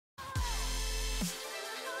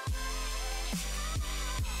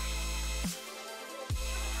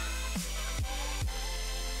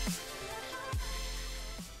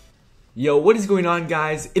Yo, what is going on,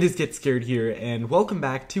 guys? It is Get Scared here, and welcome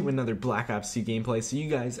back to another Black Ops 2 gameplay. So you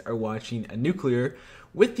guys are watching a nuclear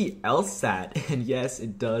with the LSAT, and yes,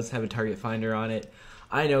 it does have a target finder on it.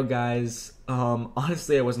 I know, guys.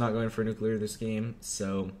 Honestly, I was not going for nuclear this game,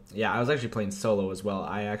 so yeah, I was actually playing solo as well.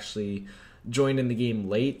 I actually joined in the game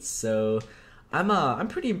late, so I'm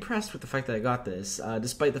pretty impressed with the fact that I got this,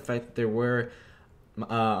 despite the fact that there were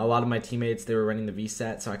a lot of my teammates, they were running the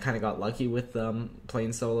VSAT, so I kind of got lucky with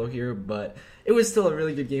playing solo here, but it was still a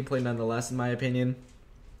really good gameplay nonetheless, in my opinion.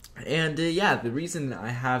 And yeah, the reason I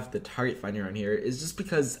have the target finder on here is just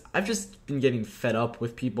because I've just been getting fed up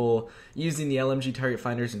with people using the LMG target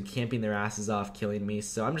finders and camping their asses off, killing me.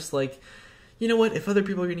 So I'm just like, you know what, if other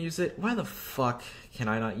people are going to use it, why the fuck can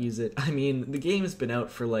I not use it? I mean, the game's been out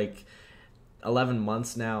for like 11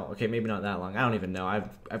 months now. Okay, maybe not that long. I don't even know.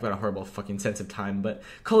 I've got a horrible fucking sense of time, but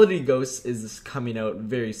Call of Duty Ghosts is coming out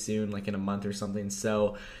very soon, like in a month or something.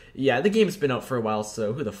 So yeah, the game's been out for a while,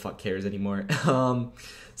 so who the fuck cares anymore?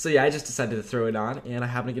 So yeah, I just decided to throw it on, and I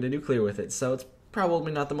happen to get a nuclear with it. So it's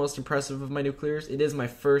probably not the most impressive of my nuclears. It is my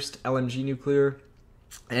first LMG nuclear,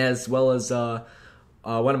 as well as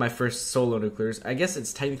one of my first solo nuclears. I guess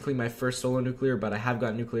it's technically my first solo nuclear, but I have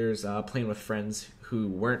got nuclears playing with friends who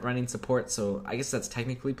weren't running support, so I guess that's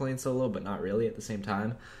technically playing solo, but not really at the same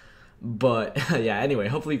time. But yeah, anyway,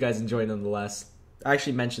 hopefully you guys enjoy nonetheless. I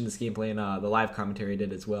actually mentioned this gameplay in the live commentary I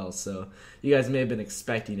did as well, so you guys may have been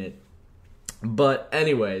expecting it. But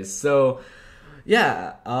anyways, so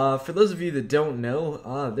yeah, for those of you that don't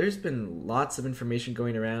know, there's been lots of information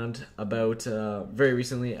going around about, very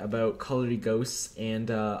recently, about Call of Duty Ghosts and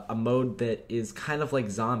a mode that is kind of like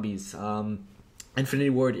zombies. Infinity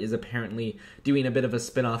Ward is apparently doing a bit of a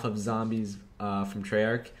spin-off of zombies from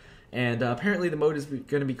Treyarch, and apparently the mode is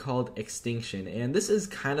going to be called Extinction, and this is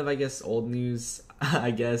kind of, I guess, old news,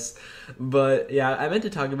 I guess, but yeah, I meant to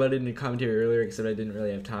talk about it in a commentary earlier, except I didn't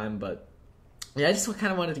really have time, but yeah, I just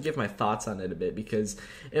kind of wanted to give my thoughts on it a bit, because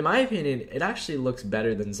in my opinion, it actually looks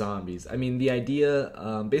better than zombies. I mean, the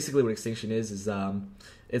idea, basically what Extinction is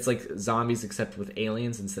it's like zombies except with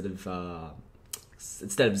aliens instead of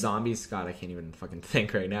zombies. God, I can't even fucking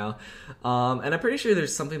think right now. And I'm pretty sure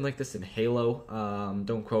there's something like this in Halo.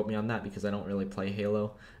 Don't quote me on that because I don't really play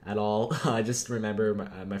Halo at all. I just remember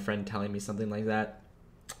my friend telling me something like that,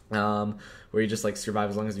 where you just like survive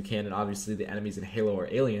as long as you can, and obviously the enemies in Halo are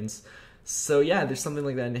aliens. So yeah, there's something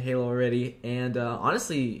like that in Halo already, and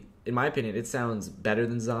honestly, in my opinion, it sounds better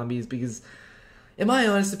than zombies, because in my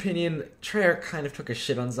honest opinion, Treyarch kind of took a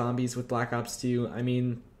shit on zombies with Black Ops 2. I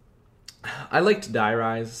mean, I liked Die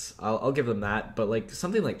Rise, I'll give them that, but like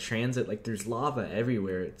something like Transit, like there's lava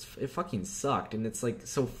everywhere, it fucking sucked, and it's like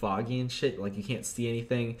so foggy and shit, like you can't see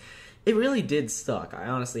anything. It really did suck. I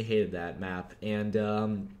honestly hated that map. And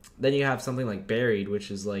then you have something like Buried,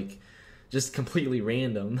 which is like just completely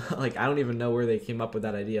random. Like, I don't even know where they came up with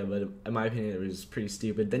that idea, but in my opinion, it was pretty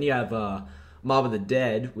stupid. Then you have Mob of the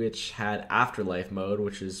Dead, which had Afterlife mode,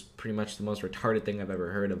 which is pretty much the most retarded thing I've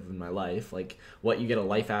ever heard of in my life. Like, what, you get a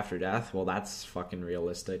life after death? Well, that's fucking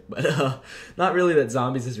realistic. But not really that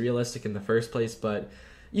zombies is realistic in the first place, but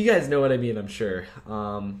you guys know what I mean, I'm sure.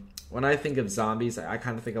 When I think of zombies, I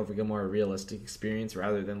kind of think of like a more realistic experience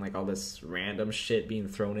rather than like all this random shit being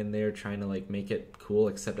thrown in there trying to like make it cool,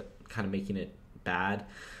 except kind of making it bad.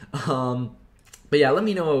 But yeah, let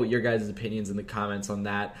me know your guys' opinions in the comments on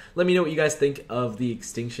that. Let me know what you guys think of the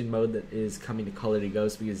Extinction mode that is coming to Call of Duty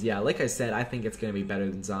Ghosts, because yeah, like I said, I think it's going to be better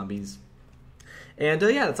than zombies. And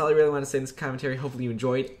yeah, that's all I really want to say in this commentary. Hopefully you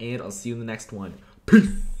enjoyed, and I'll see you in the next one. Peace!